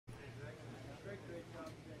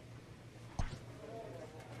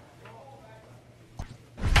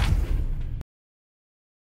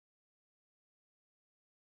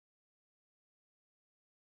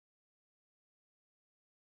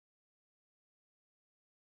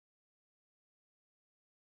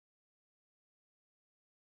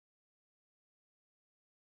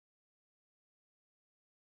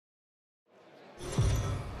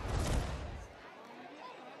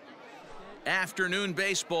Afternoon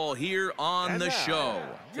baseball here on the show.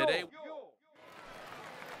 Today,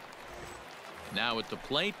 now at the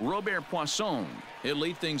plate, Robert Poisson. He'll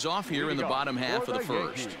lead things off here in the bottom half of the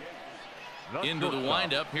first. Into the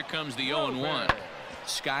windup, here comes the 0-1.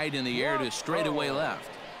 Skied in the air to straightaway left.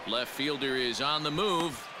 Left fielder is on the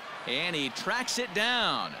move, and he tracks it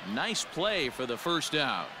down. Nice play for the first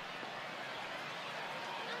out.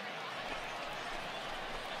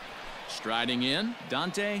 Striding in,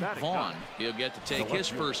 Dante Vaughn. He'll get to take his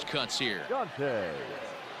first cuts here.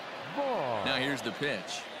 Now here's the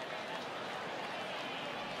pitch.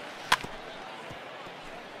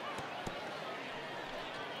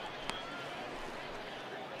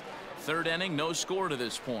 Third inning, no score to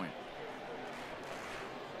this point.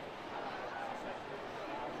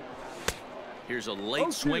 Here's a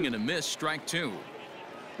late swing and a miss, strike two.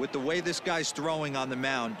 With the way this guy's throwing on the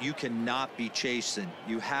mound, you cannot be chasing.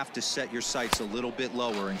 You have to set your sights a little bit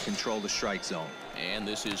lower and control the strike zone. And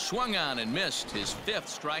this is swung on and missed, his fifth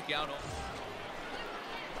strikeout.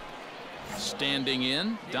 Standing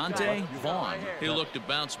in, Dante Vaughn. He'll look to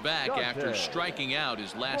bounce back after striking out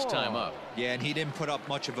his last time up. Yeah, and he didn't put up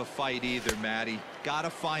much of a fight either, Matty. Got to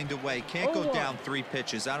find a way. Can't go down 3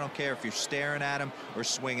 pitches. I don't care if you're staring at him or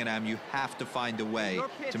swinging at him. You have to find a way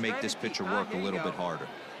to make this pitcher work a little bit harder.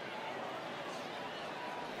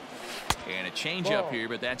 And a changeup here,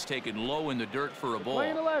 but that's taken low in the dirt for a ball.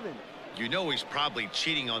 You know he's probably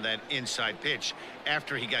cheating on that inside pitch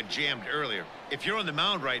after he got jammed earlier. If you're on the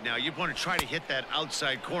mound right now, you want to try to hit that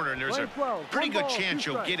outside corner, and there's a pretty good chance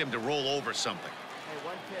you'll get him to roll over something. Hey,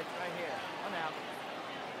 1 pitch right here. 1 out.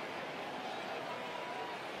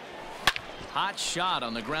 Hot shot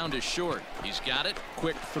on the ground is short. He's got it.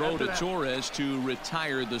 Quick throw to Torres to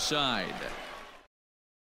retire the side.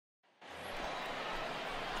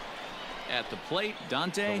 At the plate,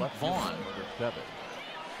 Dante Vaughn.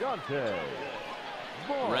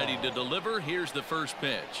 Ready to deliver. Here's the first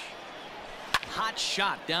pitch. Hot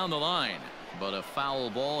shot down the line, but a foul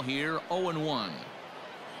ball here. 0-1.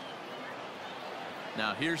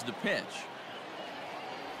 Now here's the pitch.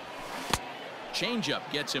 Changeup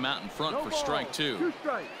gets him out in front for strike two.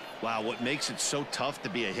 Wow, what makes it so tough to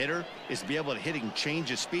be a hitter is to be able to hit and change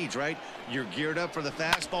his speeds, right? You're geared up for the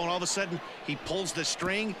fastball, and all of a sudden he pulls the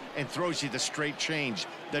string and throws you the straight change,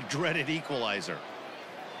 the dreaded equalizer.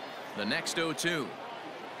 The next 0-2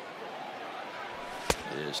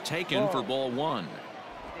 is taken for ball 1.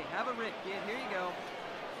 Hey, have a rip, kid. Here you go.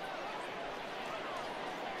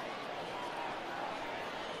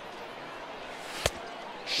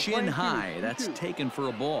 Shin high. That's taken for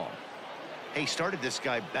a ball. He started this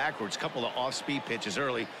guy backwards, couple of off-speed pitches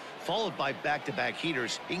early, followed by back-to-back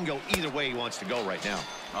heaters. He can go either way he wants to go right now.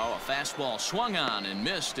 Oh, a fastball swung on and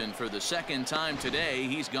missed, and for the second time today,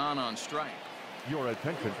 he's gone on strike. Your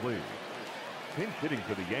attention, please. Pinch hitting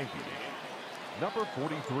for the Yankees, number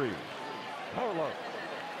 43, Carlos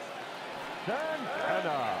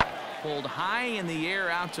Santana. Pulled high in the air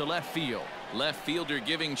out to left field. Left fielder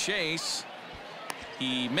giving chase.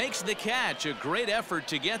 He makes the catch. A great effort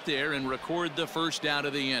to get there and record the first out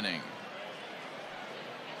of the inning.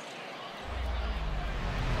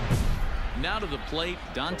 Now to the plate,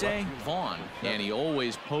 Dante Vaughn. And he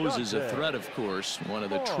always poses a threat, of course. One of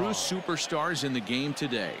the true superstars in the game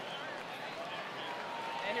today.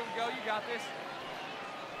 And here we go. You got this.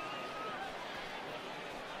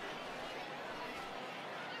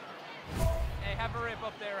 Hey, have a rip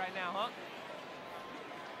up there right now, huh?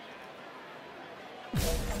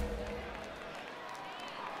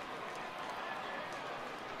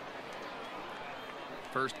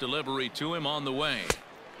 First delivery to him on the way.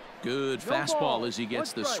 Good fastball as he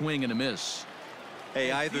gets the swing and a miss.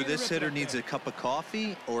 Hey, either this hitter needs a cup of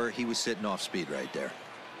coffee or he was sitting off speed right there.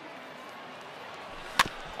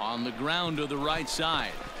 On the ground to the right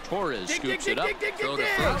side. Torres scoops it up. Throw to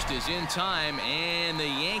first is in time, and the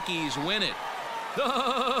Yankees win it.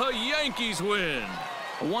 The Yankees win.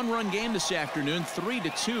 A 1-run game this afternoon,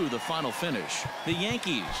 3-2 the final finish. The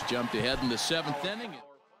Yankees jumped ahead in the 7th inning.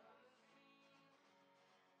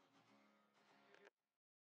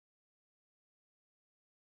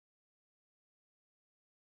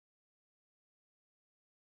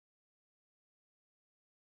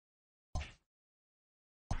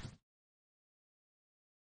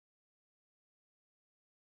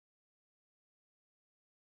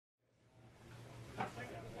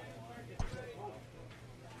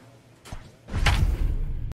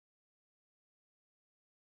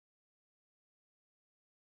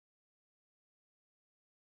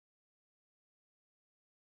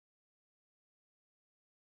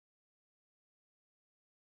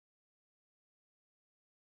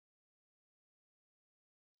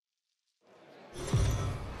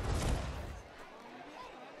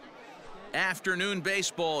 Afternoon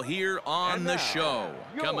baseball here on the show.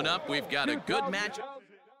 Coming up, we've got a good match.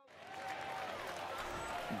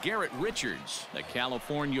 Garrett Richards, the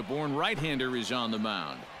California-born right-hander, is on the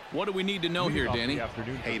mound. What do we need to know here, Danny?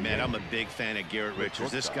 Hey, man, I'm a big fan of Garrett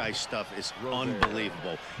Richards. This guy's stuff is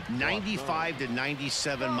unbelievable. 95 to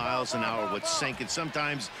 97 miles an hour with sink. And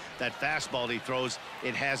sometimes that fastball he throws,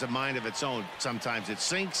 it has a mind of its own. Sometimes it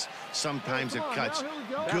sinks, sometimes it cuts.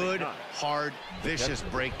 Good, hard, vicious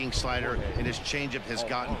breaking slider, and his changeup has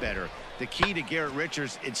gotten better. The key to Garrett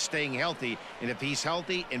Richards is staying healthy, and if he's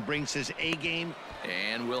healthy and brings his A game.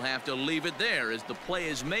 And we'll have to leave it there as the play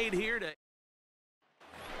is made here to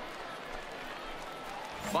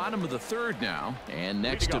bottom of the third now, and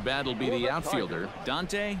next to bat will be the outfielder,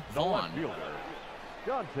 Dante Vaughn.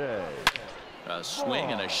 A swing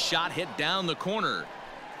and a shot hit down the corner.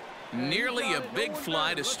 Nearly a big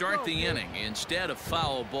fly to start the inning. Instead, a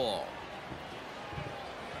foul ball.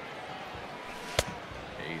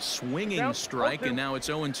 A swinging strike, and now it's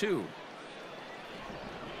 0-2.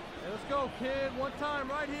 Let's go, kid. One time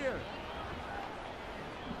right here.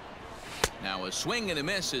 Now a swing and a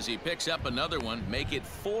miss as he picks up another one. Make it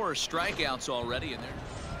 4 strikeouts already in there.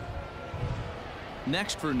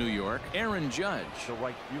 Next for New York, Aaron Judge. The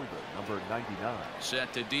right fielder, number 99.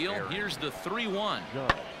 Set to deal. Here's the 3-1.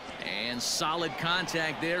 Judge. And solid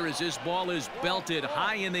contact there as this ball is belted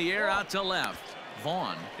high in the air out to left.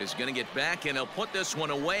 Vaughn is going to get back, and he'll put this one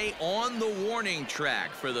away on the warning track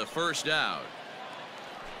for the first out.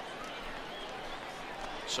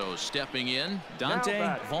 So stepping in,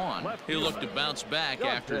 Dante Vaughn. He'll look to bounce back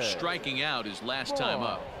after striking out his last time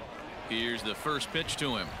up. Here's the first pitch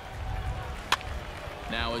to him.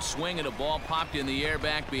 Now a swing and a ball popped in the air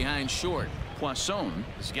back behind short. Poisson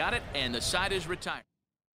has got it, and the side is retired.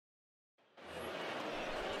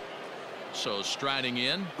 So striding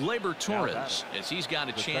in, Gleyber Torres, as he's got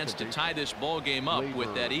a chance to tie this ball game up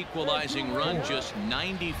with that equalizing run just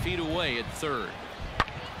 90 feet away at third.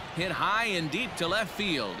 Hit high and deep to left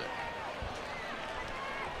field.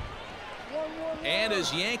 And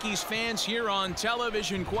as Yankees fans hear on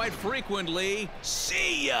television quite frequently,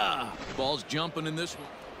 see ya! Ball's jumping in this one.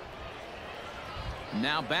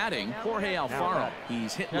 Now batting, Jorge Alfaro.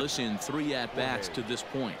 He's hitless in 3 at-bats to this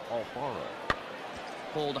point.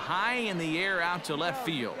 Pulled high in the air out to left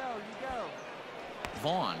field.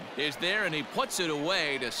 Vaughn is there, and he puts it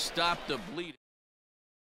away to stop the bleeding.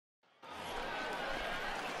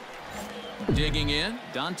 Digging in,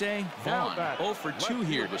 Dante Vaughn. 0 for 2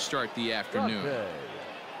 here to start the afternoon.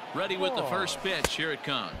 Ready with the first pitch. Here it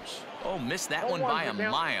comes. Oh, missed that one by a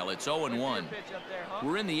mile. It's 0-1.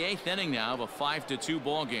 We're in the 8th inning now of a 5-2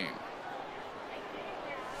 ball game.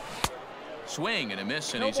 Swing and a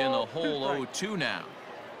miss, and he's in the hole. 0-2 now.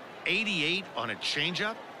 88 on a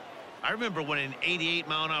changeup. I remember when an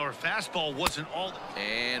 88-mile-an-hour fastball wasn't all.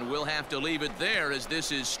 And we'll have to leave it there as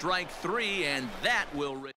this is strike 3, and that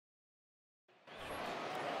will.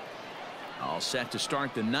 All set to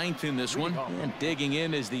start the 9th in this one, and digging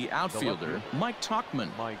in is the outfielder, Mike Tauchman.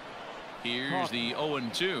 Here's the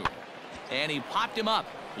 0-2, and he popped him up.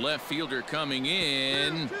 Left fielder coming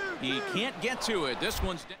in. He can't get to it. This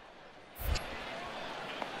one's down.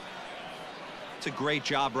 It's a great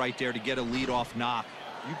job right there to get a leadoff knock.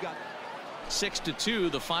 You got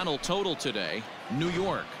 6-2 the final total today. New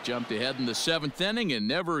York jumped ahead in the 7th inning and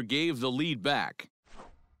never gave the lead back.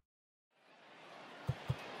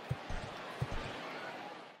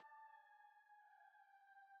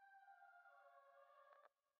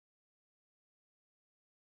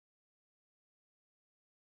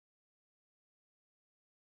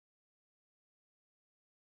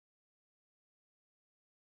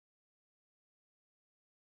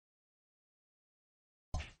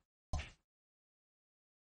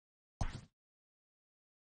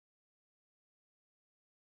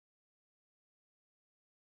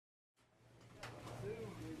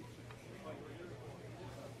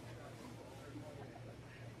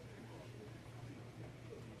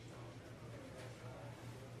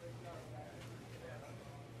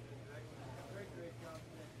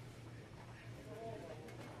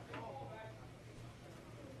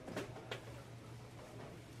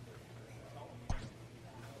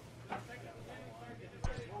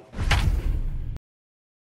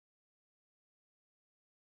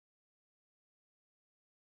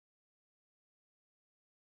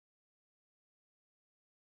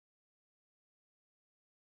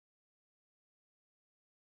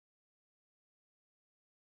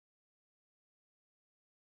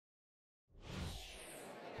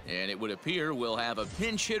 And it would appear we'll have a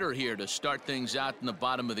pinch hitter here to start things out in the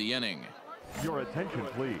bottom of the inning. Your attention,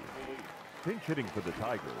 please. Pinch hitting for the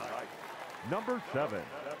Tigers, number 7.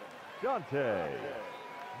 Dante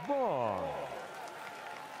Vaughn.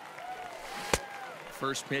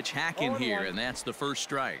 First pitch hacking here, and that's the first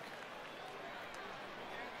strike.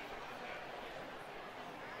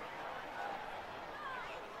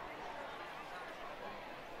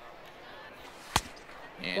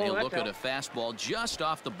 And he'll look at a fastball just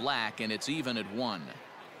off the black, and it's even at 1.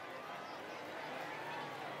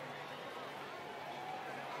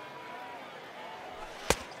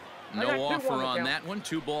 No offer on that one.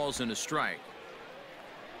 2 balls and a strike.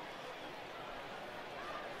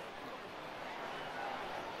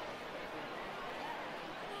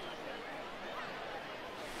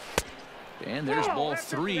 And there's ball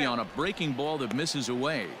 3 on a breaking ball that misses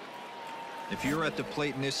away. If you're at the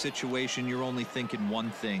plate in this situation, you're only thinking one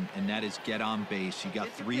thing, and that is get on base. You got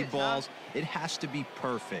 3 balls. It has to be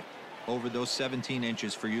perfect over those 17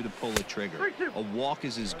 inches for you to pull a trigger. A walk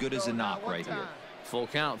is as good as a knock right here. Full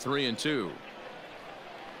count, 3-2.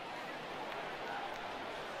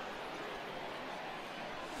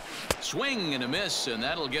 Swing and a miss, and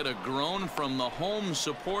that'll get a groan from the home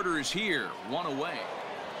supporters here. 1 away.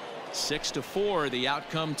 6-4 the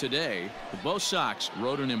outcome today. The Bo Sox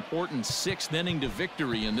rode an important 6th inning to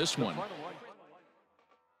victory in this one.